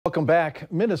Welcome back.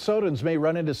 Minnesotans may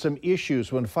run into some issues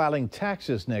when filing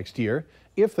taxes next year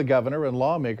if the governor and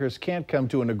lawmakers can't come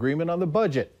to an agreement on the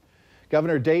budget.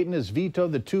 Governor Dayton has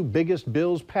vetoed the two biggest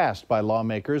bills passed by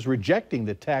lawmakers, rejecting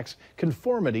the tax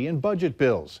conformity in budget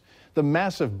bills. The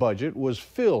massive budget was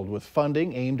filled with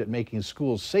funding aimed at making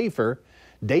schools safer.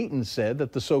 Dayton said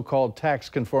that the so-called tax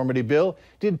conformity bill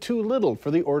did too little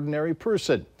for the ordinary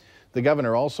person. The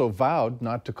governor also vowed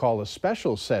not to call a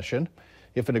special session.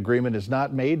 If an agreement is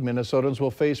not made, Minnesotans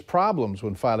will face problems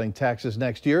when filing taxes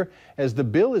next year, as the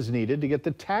bill is needed to get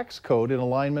the tax code in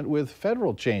alignment with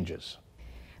federal changes.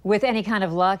 With any kind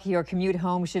of luck, your commute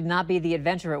home should not be the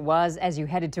adventure it was as you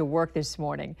headed to work this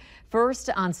morning. First,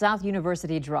 on South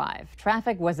University Drive,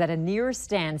 traffic was at a near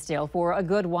standstill for a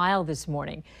good while this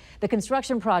morning. The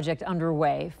construction project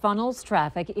underway funnels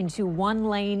traffic into one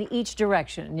lane each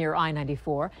direction near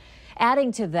I-94.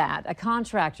 Adding to that, a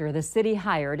contractor the city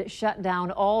hired shut down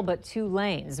all but two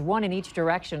lanes, one in each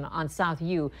direction on South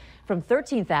U from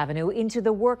 13th Avenue into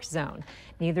the work zone.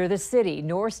 Neither the city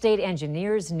nor state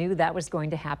engineers knew that was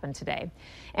going to happen today.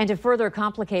 And to further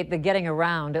complicate the getting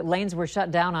around, lanes were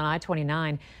shut down on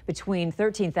I-29 between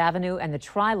 13th Avenue and the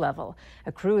Tri-Level.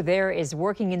 A crew there is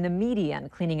working in the median,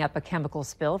 cleaning up a chemical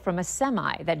spill from a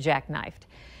semi that jackknifed.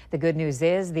 The good news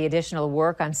is the additional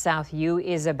work on South U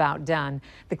is about done.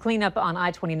 The cleanup on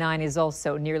I-29 is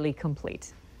also nearly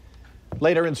complete.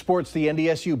 Later in sports, the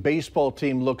NDSU baseball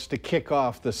team looks to kick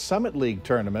off the Summit League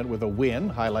tournament with a win.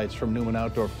 Highlights from Newman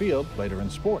Outdoor Field later in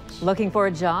sports. Looking for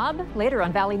a job? Later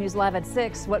on Valley News Live at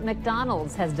 6, what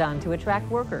McDonald's has done to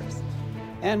attract workers.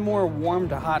 And more warm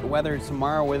to hot weather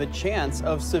tomorrow with a chance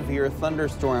of severe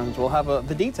thunderstorms. We'll have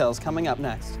the details coming up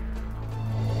next.